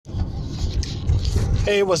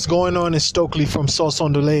Hey, what's going on? It's Stokely from Sauce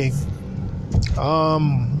on Delay. I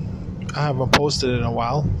haven't posted in a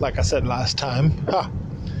while, like I said last time.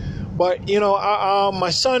 But my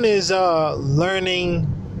son is learning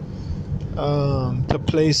to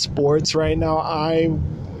play sports right now.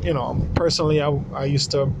 Personally, I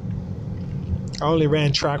only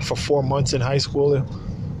ran track for 4 months in high school.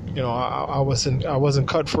 I wasn't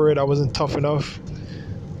cut for it. I wasn't tough enough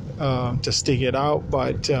to stick it out,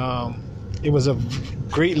 but it was a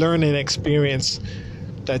great learning experience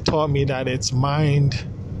that taught me that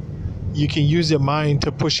you can use your mind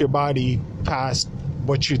to push your body past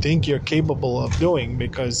what you think you're capable of doing,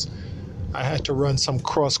 because I had to run some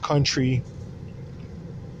cross-country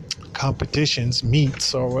competitions,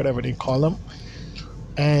 meets, or whatever they call them,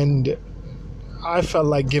 and I felt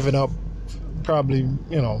like giving up probably,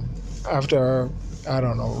 after,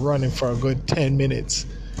 running for a good 10 minutes,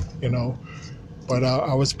 but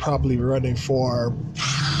I was probably running for,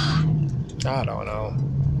 I don't know,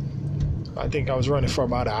 I think I was running for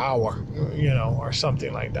about an hour, or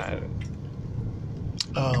something like that.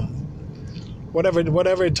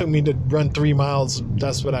 Whatever it took me to run 3 miles,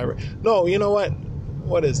 that's what no, you know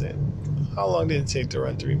what is it? How long did it take to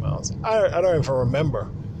run 3 miles? I don't even remember.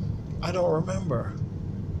 I don't remember.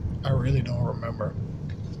 I really don't remember.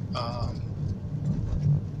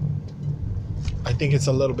 I think it's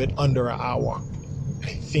a little bit under an hour.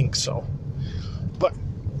 I think so. But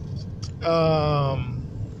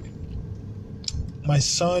my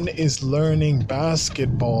son is learning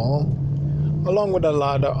basketball along with a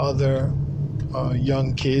lot of other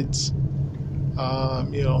young kids.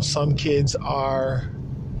 Some kids are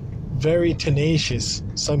very tenacious.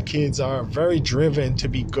 Some kids are very driven to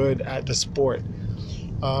be good at the sport.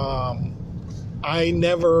 I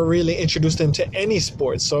never really introduced him to any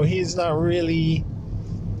sports, so he's not really,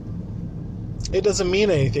 it doesn't mean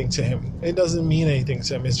anything to him.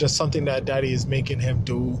 It's just something that daddy is making him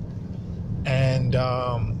do, and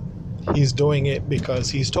he's doing it because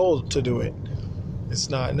he's told to do it. It's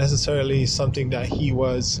not necessarily something that he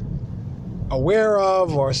was aware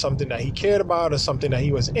of, or something that he cared about, or something that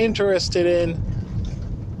he was interested in.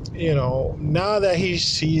 Now that he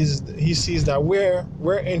sees that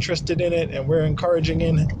we're interested in it, and we're encouraging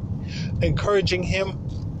him,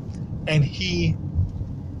 and he,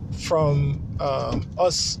 from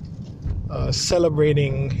us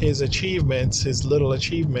celebrating his achievements, his little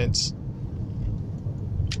achievements,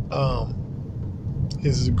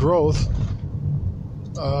 his growth,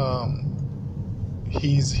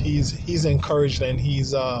 he's encouraged, and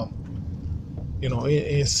he's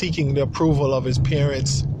seeking the approval of his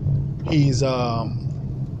parents. He's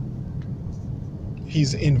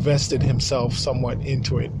invested himself somewhat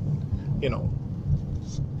into it,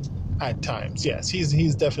 at times. Yes,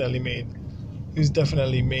 he's definitely made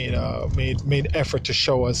effort to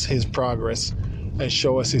show us his progress and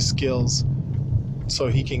show us his skills, so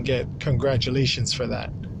he can get congratulations for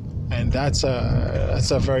that. And that's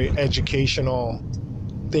a very educational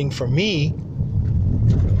thing for me,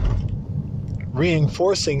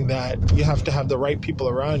 reinforcing that you have to have the right people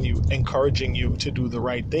around you encouraging you to do the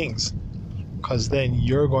right things, because then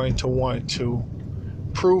you're going to want to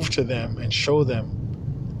prove to them and show them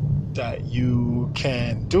that you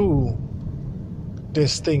can do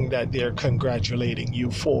this thing that they're congratulating you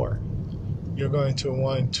for. You're going to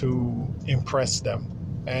want to impress them,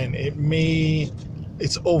 and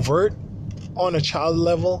it's overt on a child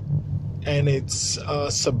level, and it's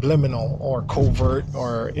subliminal or covert,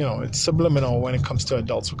 or it's subliminal when it comes to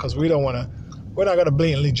adults, because we're not going to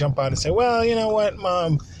blatantly jump out and say, well, you know what,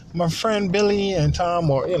 my friend Billy and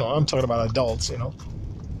Tom, or I'm talking about adults,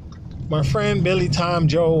 my friend Billy, Tom,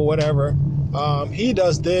 Joe, whatever, he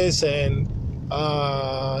does this, and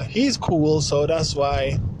he's cool, so that's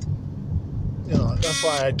why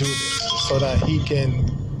I do this,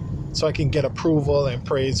 so I can get approval and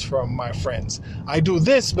praise from my friends. I do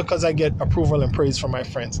this because I get approval and praise from my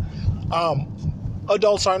friends.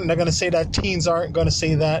 Adults aren't going to say that. Teens aren't going to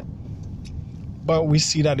say that. But we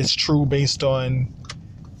see that it's true based on,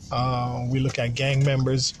 we look at gang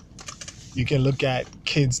members. You can look at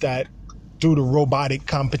kids that do the robotic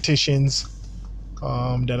competitions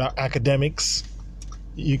that are academics.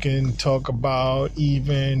 You can talk about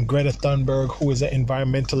even Greta Thunberg, who is an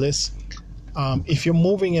environmentalist. If you're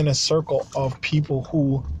moving in a circle of people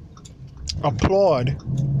who applaud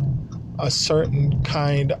a certain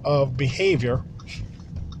kind of behavior,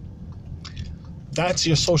 that's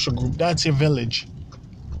your social group, that's your village,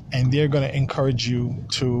 and they're going to encourage you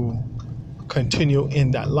to continue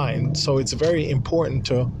in that line. So it's very important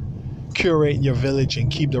to curate your village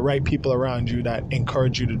and keep the right people around you that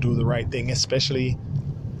encourage you to do the right thing, especially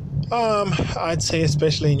I'd say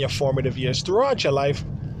especially in your formative years throughout your life,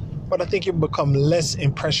 but I think you become less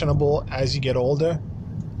impressionable as you get older.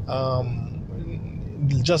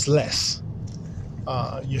 Just less.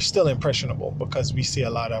 You're still impressionable because we see a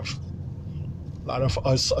lot of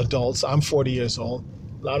us adults. I'm 40 years old.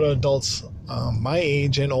 A lot of adults my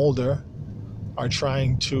age and older are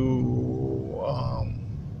trying to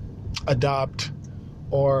adopt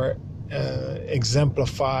or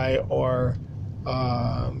exemplify or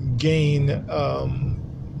gain,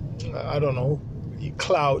 I don't know,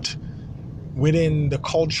 clout within the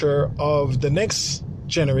culture of the next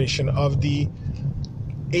generation, of the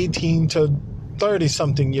 18 to 30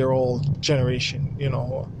 something year old generation. You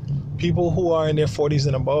know, people who are in their 40s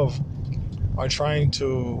and above are trying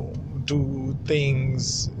to do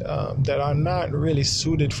things that are not really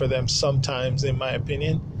suited for them sometimes, in my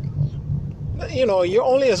opinion. You know, you're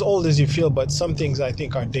only as old as you feel, but some things I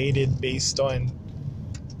think are dated based on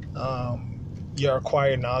your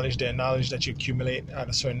acquired knowledge, the knowledge that you accumulate at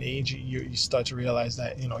a certain age. You start to realize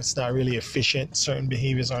that, you know, it's not really efficient. Certain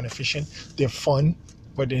behaviors aren't efficient. They're fun,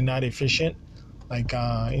 but they're not efficient. Like,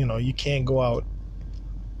 you know, you can't go out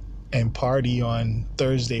and party on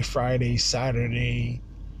Thursday, Friday, Saturday,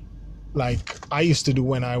 like I used to do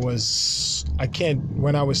when I was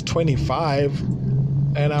 25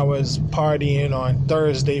 and I was partying on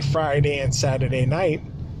Thursday, Friday, and Saturday night.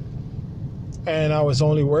 And I was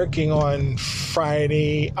only working on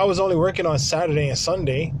Friday. I was only working on Saturday and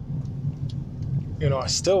Sunday. You know, I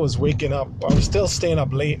still was waking up. I was still staying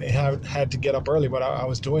up late and had to get up early, but I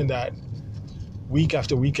was doing that week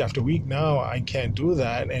after week after week. Now I can't do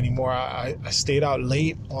that anymore. I stayed out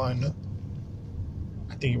late on,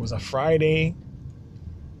 I think it was a Friday,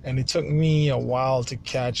 and it took me a while to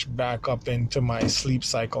catch back up into my sleep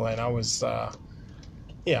cycle. And I was, I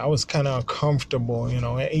was kind of uncomfortable, you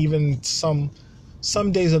know. Even some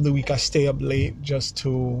days of the week I stay up late just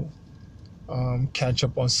to catch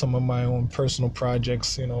up on some of my own personal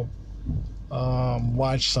projects, you know,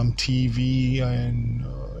 watch some TV and,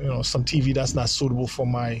 you know, some TV that's not suitable for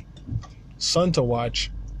my son to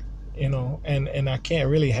watch, you know, and I can't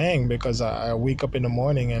really hang because I wake up in the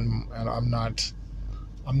morning and I'm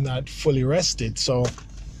not fully rested. So,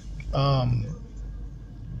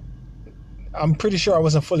 I'm pretty sure I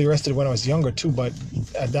wasn't fully rested when I was younger too, but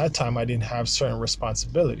at that time I didn't have certain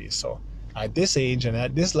responsibilities. So at this age and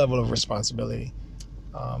at this level of responsibility,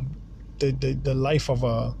 the life of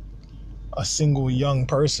a single young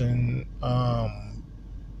person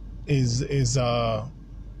is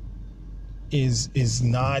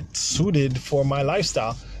not suited for my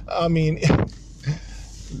lifestyle. I mean,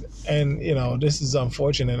 and you know, this is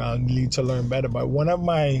unfortunate. I'll need to learn better. But one of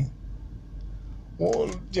my,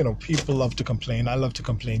 well, you know, people love to complain. I love to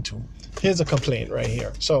complain too. Here's a complaint right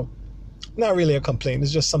here. So, not really a complaint.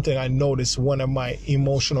 It's just something I noticed. One of my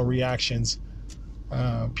emotional reactions.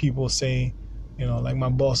 People say, you know, like my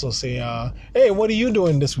boss will say, "Hey, what are you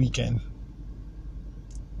doing this weekend?"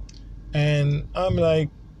 And I'm like,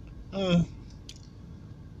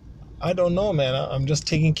 I don't know, man. I'm just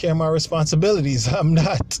taking care of my responsibilities. I'm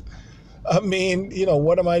not. I mean, you know,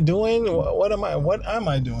 what am I doing? What am I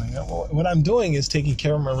doing? What I'm doing is taking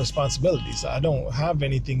care of my responsibilities. I don't have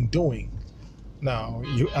anything doing. Now,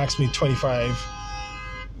 you asked me previously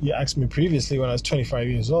when I was 25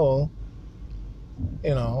 years old,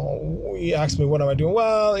 you know, you asked me what am I doing?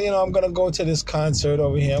 Well, you know, I'm going to go to this concert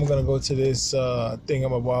over here. I'm going to go to this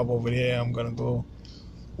thingamabob over there. I'm going to go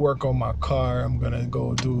work on my car. I'm going to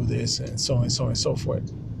go do this and so and so and so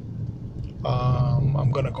forth.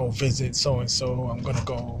 I'm going to go visit so-and-so. I'm going to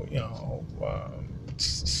go, you know,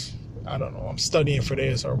 I don't know, I'm studying for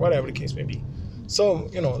this or whatever the case may be. So,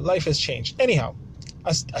 you know, life has changed. Anyhow,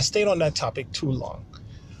 I stayed on that topic too long.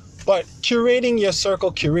 But curating your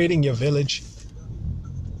circle, curating your village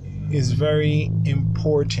is very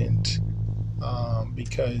important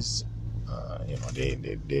because, you know,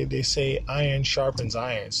 they say iron sharpens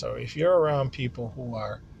iron. So if you're around people who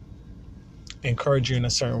are encourage you in a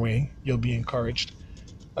certain way, you'll be encouraged.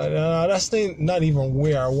 That's not even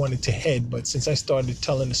where I wanted to head, but since I started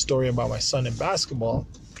telling the story about my son in basketball,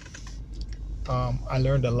 I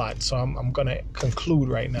learned a lot. So I'm going to conclude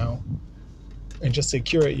right now and just say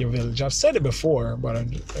curate your village. I've said it before, but I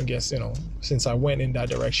guess, you know, since I went in that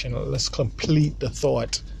direction, let's complete the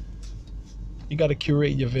thought. You got to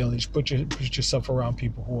curate your village. Put yourself around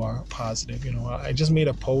people who are positive. You know, I just made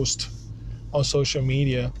a post on social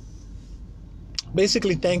media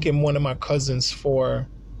basically thanking one of my cousins for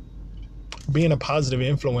being a positive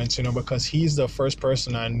influence, you know, because he's the first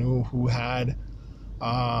person I knew who had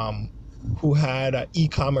an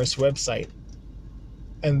e-commerce website.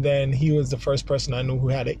 And then he was the first person I knew who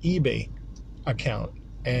had an eBay account.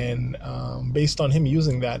 And based on him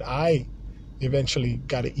using that, I eventually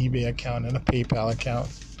got an eBay account and a PayPal account.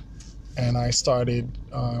 And I started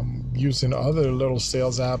using other little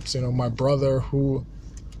sales apps. You know, my brother, who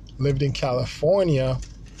lived in California,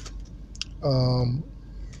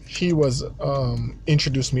 he was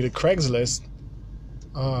introduced me to Craigslist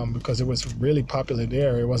because it was really popular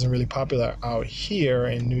there. It wasn't really popular out here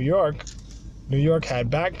in New York. New York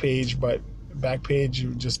had Backpage, but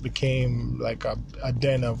Backpage just became like a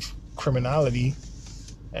den of criminality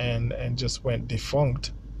and just went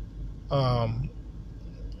defunct.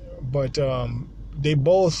 But the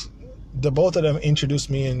both of them introduced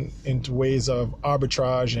me into ways of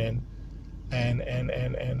arbitrage and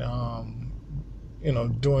you know,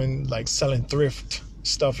 doing like selling thrift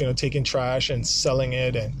stuff, you know, taking trash and selling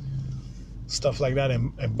it and stuff like that,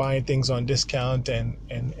 and buying things on discount and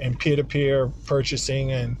peer-to-peer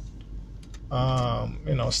purchasing and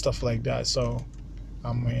you know, stuff like that. So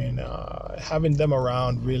I mean, having them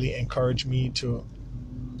around really encouraged me to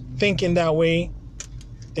think in that way.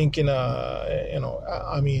 Thinking, you know,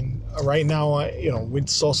 I mean, right now, you know, with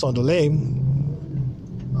Sauce on Delay,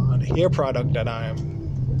 the hair product that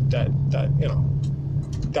you know,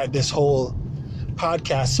 that this whole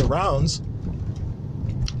podcast surrounds,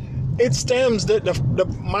 it stems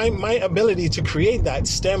my ability to create that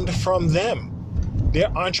stemmed from them.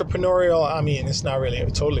 They're entrepreneurial. I mean, it's not really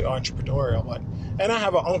totally entrepreneurial, but, and I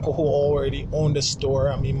have an uncle who already owned a store.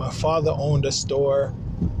 I mean, my father owned a store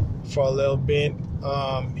for a little bit.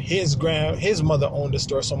 His mother owned a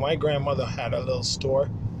store, so my grandmother had a little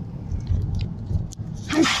store.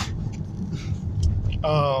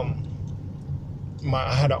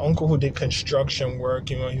 I had an uncle who did construction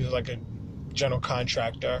work. You know, he was like a general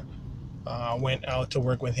contractor. I went out to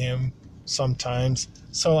work with him sometimes.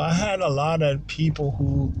 So I had a lot of people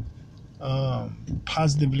who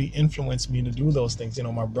positively influenced me to do those things. You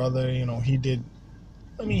know, my brother, you know, he did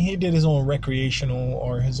his own recreational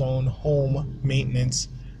or his own home maintenance.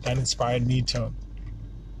 That inspired me to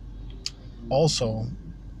also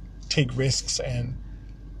take risks and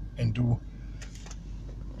do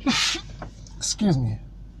excuse me,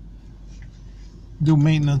 do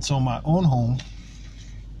maintenance on my own home.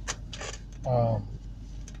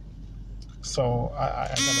 So I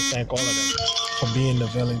gotta thank all of them for being the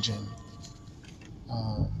village and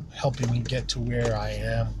helping me get to where I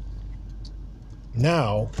am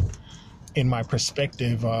now, in my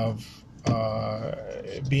perspective of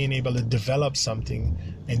being able to develop something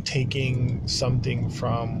and taking something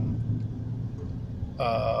from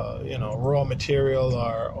you know, raw material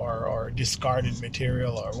or discarded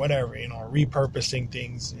material or whatever, you know, repurposing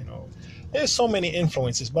things. You know, there's so many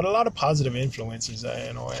influences, but a lot of positive influences,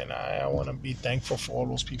 you know, and I want to be thankful for all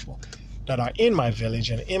those people that are in my village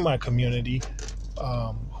and in my community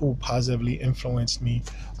who positively influenced me.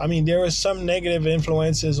 I mean, there were some negative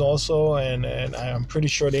influences also, and I'm pretty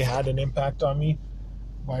sure they had an impact on me,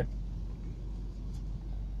 but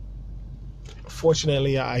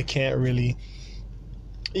fortunately I can't really.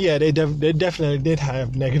 Yeah, they definitely did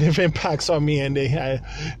have negative impacts on me, and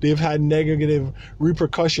they've had negative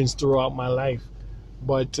repercussions throughout my life.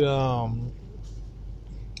 But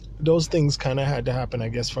those things kind of had to happen, I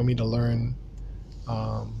guess, for me to learn.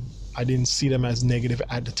 I didn't see them as negative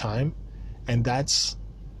at the time, and that's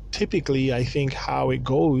typically, I think, how it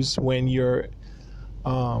goes when you're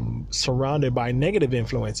surrounded by negative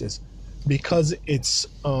influences, because it's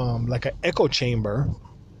like an echo chamber.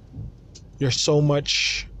 You're so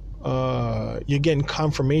much, you're getting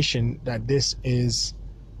confirmation that this is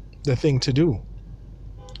the thing to do.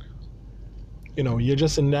 You know, you're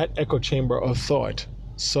just in that echo chamber of thought.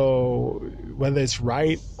 So whether it's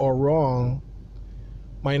right or wrong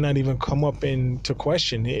might not even come up into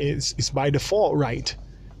question. It's by default right,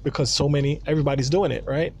 because everybody's doing it,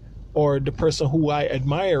 right? Or the person who I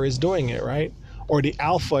admire is doing it, right? Or the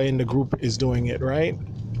alpha in the group is doing it, right?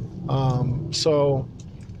 So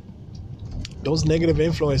those negative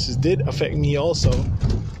influences did affect me also,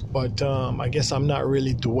 but I guess I'm not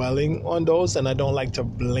really dwelling on those, and I don't like to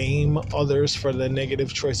blame others for the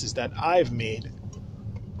negative choices that I've made,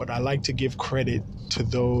 but I like to give credit to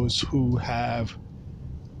those who have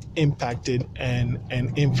impacted and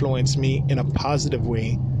influenced me in a positive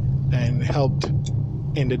way and helped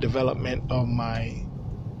in the development of my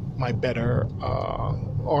better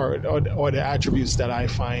or the attributes that I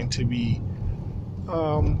find to be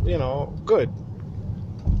you know, good.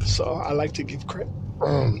 So I like to give credit.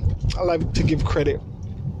 I like to give credit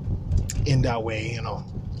in that way, you know.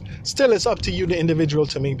 Still, it's up to you, the individual,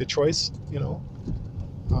 to make the choice, you know.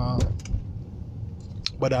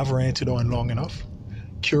 But I've ranted on long enough.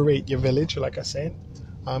 curate your village, like I said.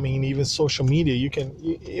 I mean, even social media, you can,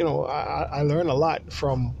 I learn a lot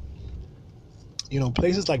from,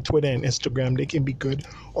 places like Twitter and Instagram. They can be good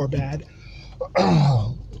or bad.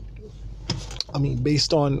 I mean,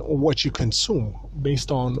 based on what you consume,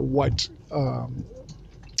 based on what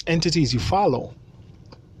entities you follow.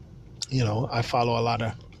 I follow a lot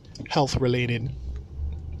of health related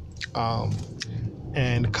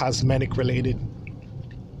and cosmetic related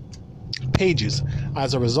pages.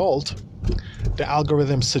 As a result, the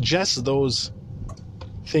algorithm suggests those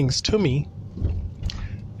things to me,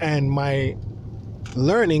 and my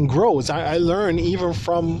learning grows. I learn even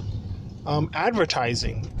from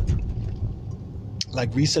advertising.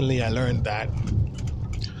 Like recently, I learned that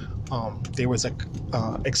there was a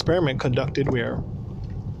experiment conducted where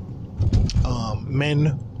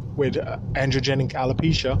men with androgenic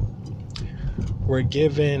alopecia were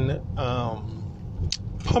given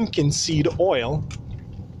pumpkin seed oil.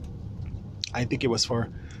 I think it was for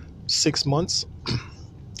 6 months.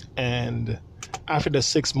 And after the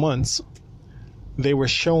 6 months, they were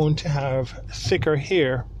shown to have thicker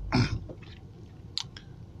hair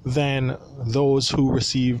than those who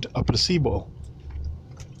received a placebo.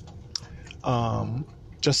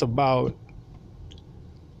 Just about,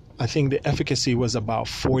 I think the efficacy was about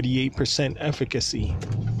 48% efficacy,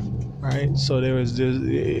 right? So there was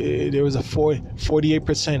a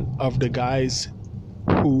 48% of the guys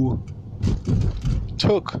who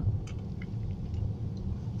took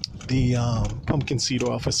the pumpkin seed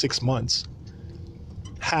oil for 6 months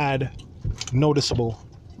had noticeable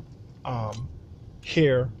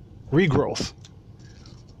hair regrowth.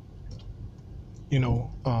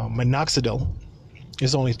 Minoxidil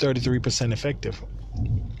is only 33% effective,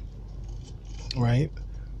 right?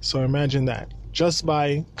 So imagine that just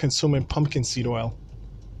by consuming pumpkin seed oil,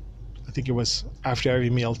 I think it was after every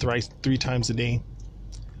meal, three times a day,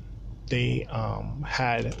 they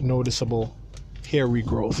had noticeable hair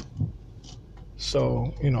regrowth.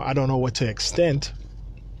 So, I don't know what to extent,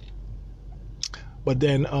 but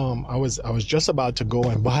then I was just about to go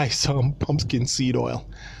and buy some pumpkin seed oil,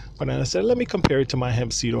 but then I said, let me compare it to my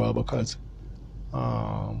hemp seed oil, because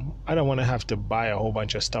I don't want to have to buy a whole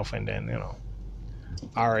bunch of stuff and then,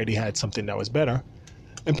 I already had something that was better.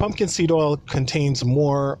 And pumpkin seed oil contains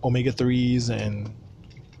more omega-3s and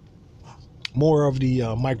more of the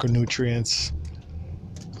micronutrients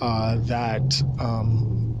that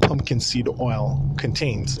pumpkin seed oil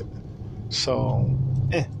contains. So,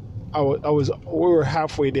 we were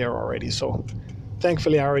halfway there already. So,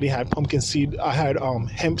 thankfully, I already had I had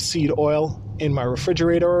hemp seed oil in my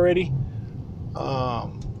refrigerator already.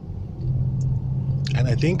 And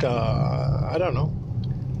I think, I don't know.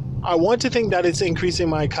 I want to think that it's increasing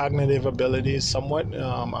my cognitive abilities somewhat.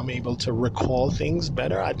 I'm able to recall things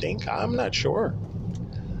better, I think. I'm not sure.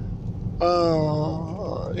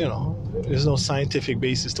 There's no scientific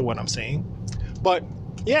basis to what I'm saying. But,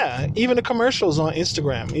 yeah, even the commercials on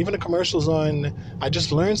Instagram, even the commercials I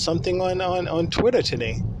just learned something on Twitter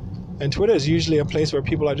today. And Twitter is usually a place where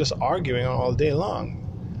people are just arguing all day long.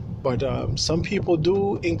 But some people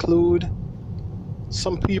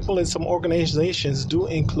and some organizations do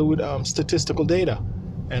include statistical data,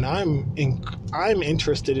 and I'm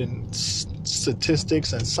interested in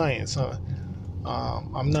statistics and science.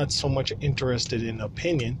 I'm not so much interested in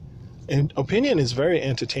opinion. And opinion is very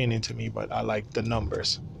entertaining to me, but I like the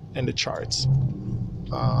numbers and the charts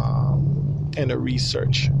and the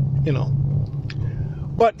research,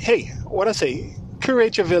 But hey, what I say,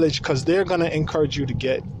 curate your village, because they're gonna encourage you to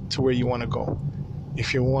get to where you want to go.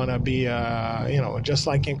 If you want to be, just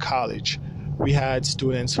like in college, we had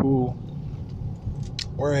students who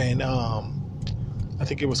were in, I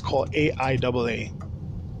think it was called AIAA,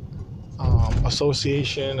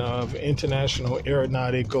 Association of International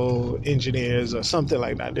Aeronautical Engineers, or something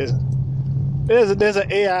like that. There's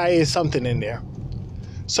an AIA something in there.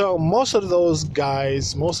 So most of those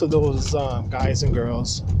guys and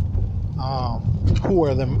girls who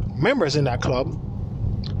were the members in that club,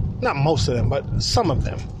 not most of them, but some of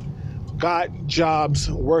them, got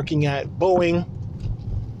jobs working at Boeing,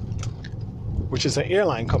 which is an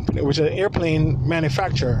airline company, which is an airplane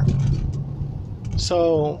manufacturer.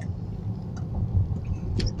 So,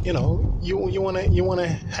 you want to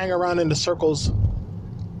hang around in the circles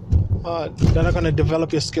that are going to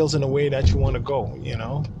develop your skills in the way that you want to go. You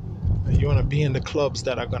want to be in the clubs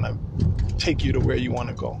that are going to take you to where you want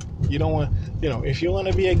to go. You don't want, if you want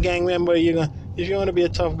to be a gang member, if you want to be a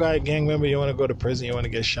tough guy, gang member, you want to go to prison, you want to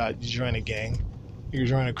get shot, you join a gang, you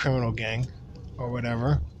join a criminal gang or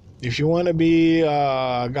whatever. If you want to be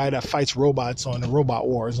a guy that fights robots on the Robot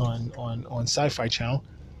Wars on Sci-Fi Channel,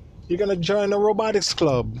 you're going to join the robotics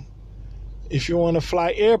club. If you want to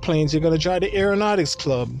fly airplanes, you're going to join the aeronautics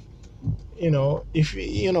club.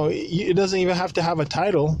 It doesn't even have to have a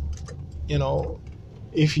title.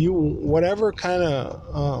 If you, whatever kind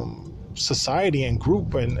of society and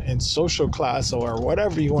group and social class or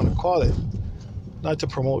whatever you want to call it, not to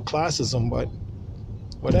promote classism, but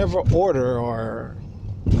whatever order or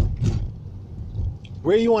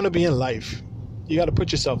where you want to be in life, you got to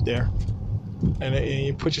put yourself there, and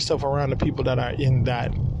you put yourself around the people that are in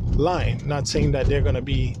that line. Not saying that they're going to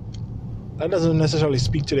be, that doesn't necessarily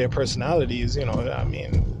speak to their personalities. It's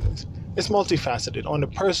multifaceted on the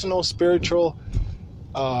personal, spiritual,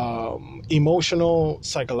 emotional,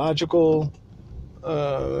 psychological,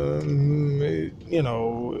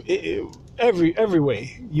 every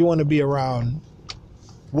way. You want to be around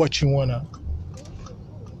where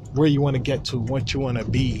you want to get to, what you want to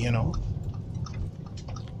be.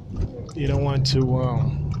 You don't want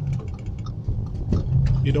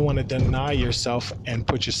to deny yourself and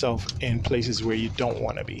put yourself in places where you don't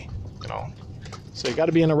want to be. So you got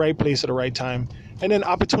to be in the right place at the right time, and then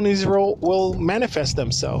opportunities will manifest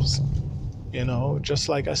themselves. Just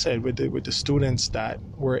like I said, with the students that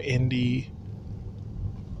were in the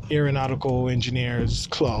aeronautical engineers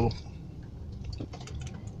club,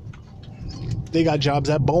 they got jobs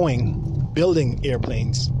at Boeing building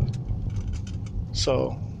airplanes.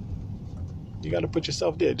 So you got to put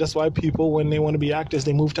yourself there. That's why people, when they want to be actors,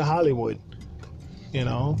 they move to Hollywood.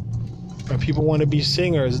 Or people want to be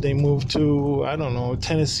singers, they move to, I don't know,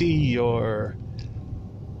 Tennessee, or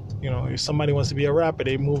if somebody wants to be a rapper,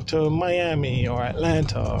 they move to Miami or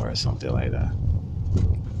Atlanta or something like that.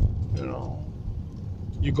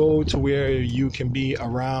 You go to where you can be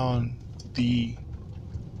around the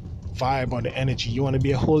vibe or the energy. You want to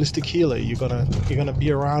be a holistic healer, you're gonna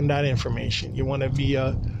be around that information. You want to be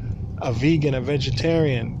a vegan, a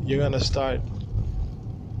vegetarian, you're gonna start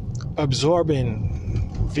absorbing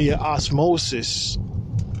via osmosis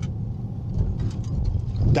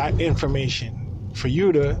that information. For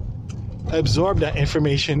you to absorb that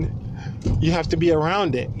information, you have to be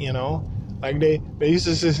around it. Like they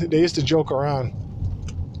used to joke around,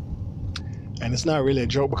 and it's not really a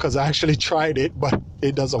joke because I actually tried it, but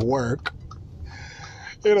it doesn't work.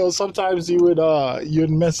 Sometimes you'd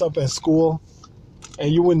mess up in school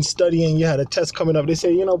and you wouldn't study and you had a test coming up. They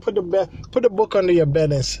say, put the book under your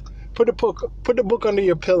bed and put the book under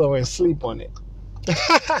your pillow and sleep on it.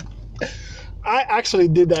 I actually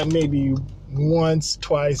did that maybe once,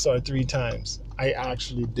 twice, or 3 times. I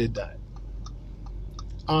actually did that.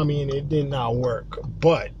 It did not work,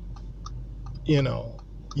 but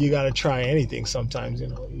you got to try anything sometimes.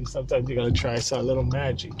 Sometimes you got to try some little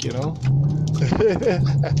magic.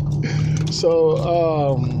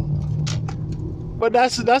 So, but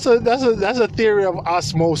that's a theory of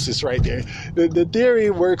osmosis right there. The theory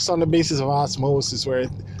works on the basis of osmosis, where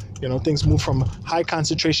things move from high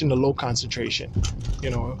concentration to low concentration.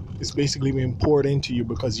 It's basically being poured into you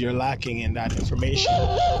because you're lacking in that information.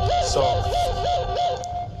 So